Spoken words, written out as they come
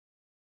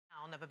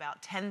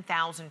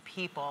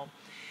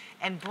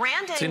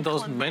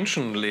10.000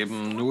 Menschen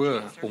leben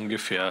nur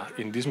ungefähr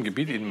in diesem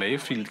Gebiet in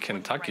Mayfield,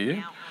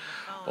 Kentucky.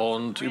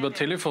 Und über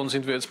Telefon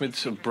sind wir jetzt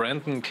mit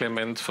Brandon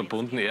Clement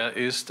verbunden. Er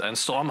ist ein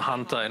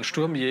Stormhunter, ein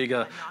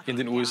Sturmjäger in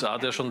den USA,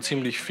 der schon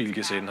ziemlich viel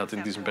gesehen hat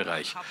in diesem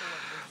Bereich.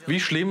 Wie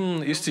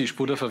schlimm ist die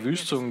Spur der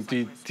Verwüstung,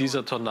 die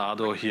dieser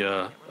Tornado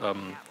hier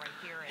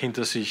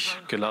hinter sich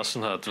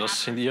gelassen hat?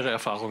 Was sind Ihre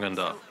Erfahrungen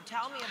da?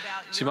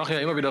 Sie machen ja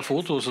immer wieder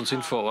Fotos und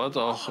sind vor Ort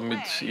auch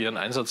mit Ihren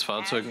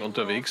Einsatzfahrzeugen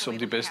unterwegs, um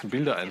die besten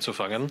Bilder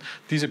einzufangen.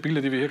 Diese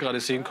Bilder, die wir hier gerade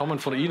sehen, kommen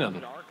von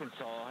Ihnen.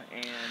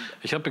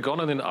 Ich habe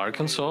begonnen in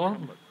Arkansas.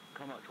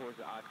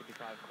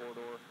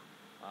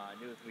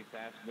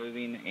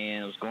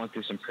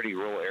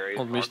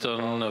 Und mich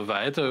dann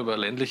weiter über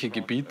ländliche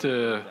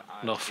Gebiete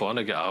nach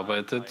vorne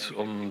gearbeitet,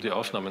 um die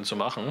Aufnahmen zu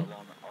machen.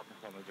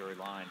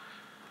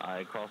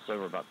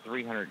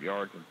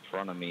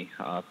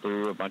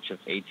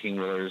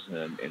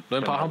 Nur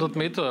ein paar hundert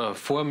Meter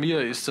vor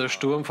mir ist der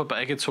Sturm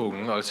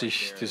vorbeigezogen, als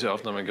ich diese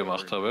Aufnahmen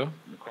gemacht habe.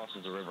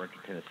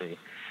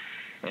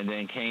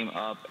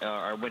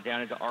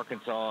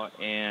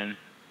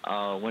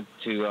 Went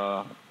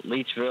to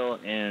Leachville,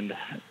 and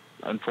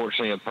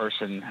unfortunately a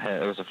person,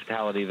 there was a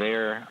fatality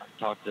there.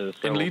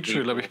 In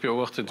Leachville habe ich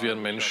beobachtet, wie ein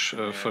Mensch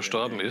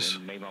verstorben ist.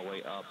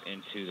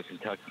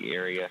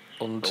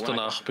 Und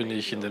danach bin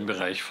ich in den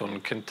Bereich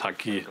von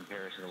Kentucky,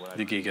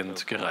 die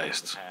Gegend,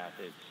 gereist.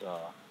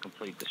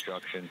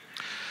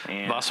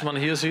 Was man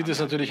hier sieht,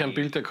 ist natürlich ein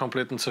Bild der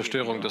kompletten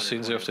Zerstörung. Das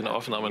sehen Sie auf den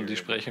Aufnahmen, die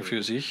sprechen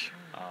für sich.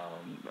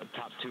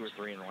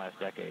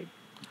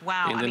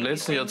 In den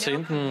letzten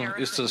Jahrzehnten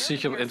ist das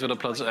sicher entweder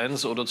Platz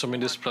 1 oder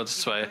zumindest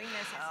Platz 2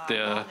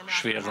 der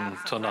schweren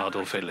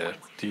Tornadofälle,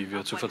 die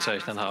wir zu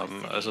verzeichnen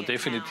haben. Also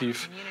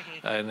definitiv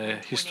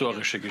eine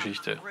historische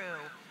Geschichte.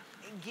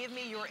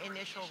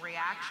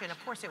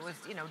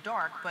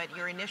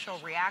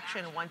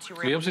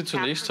 Wie haben Sie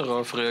zunächst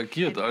darauf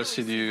reagiert, als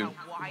Sie die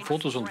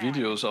Fotos und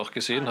Videos auch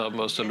gesehen haben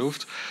aus der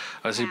Luft,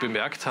 als Sie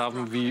bemerkt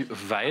haben, wie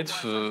weit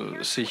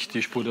sich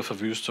die Spur der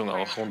Verwüstung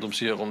auch rund um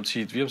Sie herum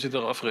zieht? Wie haben Sie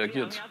darauf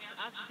reagiert?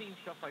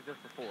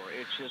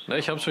 Na,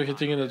 ich habe solche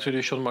Dinge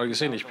natürlich schon mal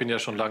gesehen. Ich bin ja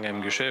schon lange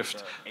im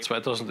Geschäft.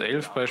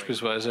 2011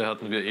 beispielsweise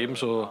hatten wir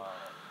ebenso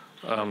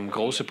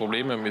große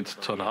Probleme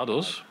mit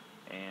Tornados.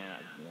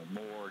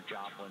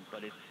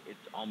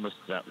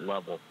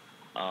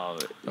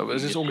 Aber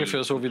es ist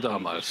ungefähr so wie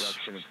damals.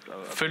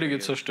 Völlige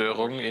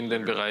Zerstörung in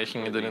den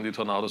Bereichen, in denen die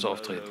Tornados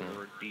auftreten.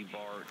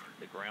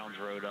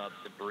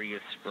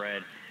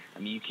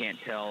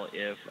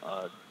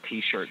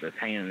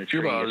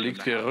 Überall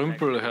liegt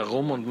Gerümpel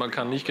herum und man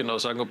kann nicht genau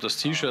sagen, ob das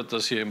T-Shirt,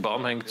 das hier im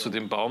Baum hängt, zu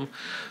dem Baum,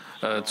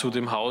 zu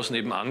dem Haus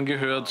nebenan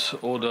gehört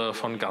oder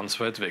von ganz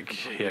weit weg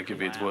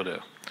hergeweht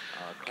wurde.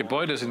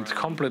 Gebäude sind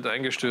komplett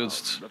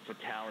eingestürzt,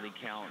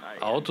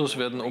 Autos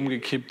werden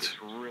umgekippt.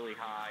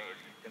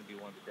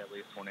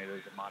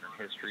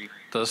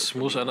 Das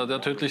muss einer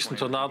der tödlichsten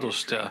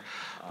Tornados der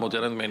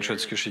modernen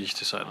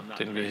Menschheitsgeschichte sein,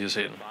 den wir hier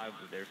sehen.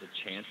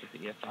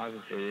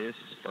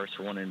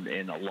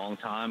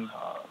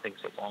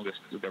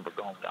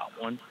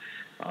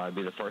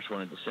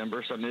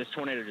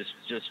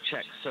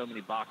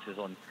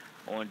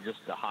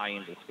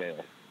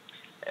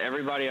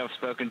 Everybody I've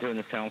spoken to in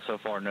this town so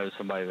far knows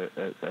somebody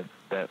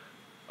that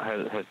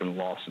has been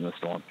lost in the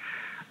storm.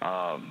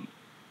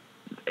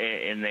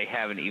 And they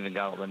haven't even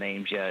got all the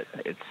names yet.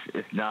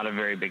 It's not a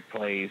very big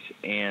place,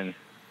 and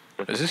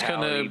es ist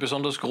keine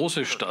besonders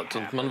große Stadt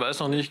und man weiß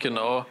noch nicht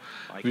genau,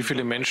 wie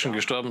viele Menschen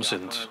gestorben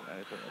sind.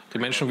 Die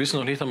Menschen wissen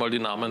noch nicht einmal die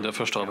Namen der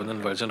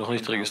Verstorbenen, weil sie noch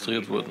nicht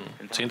registriert wurden.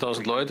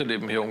 10.000 Leute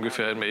leben hier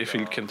ungefähr in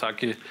Mayfield,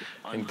 Kentucky,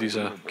 in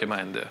dieser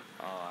Gemeinde.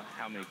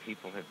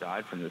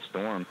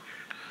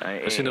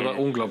 Es sind aber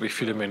unglaublich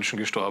viele Menschen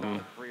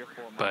gestorben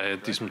bei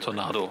diesem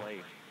Tornado.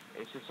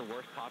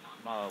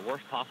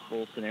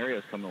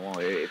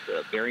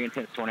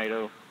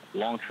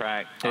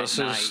 Was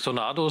es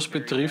Tornados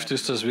betrifft,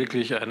 ist das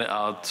wirklich eine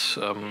Art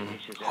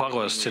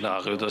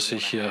Horrorszenario, das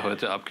sich hier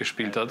heute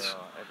abgespielt hat.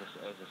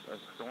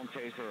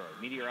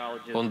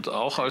 Und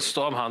auch als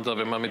Stormhunter,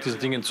 wenn man mit diesen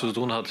Dingen zu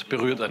tun hat,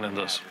 berührt einen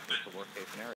das.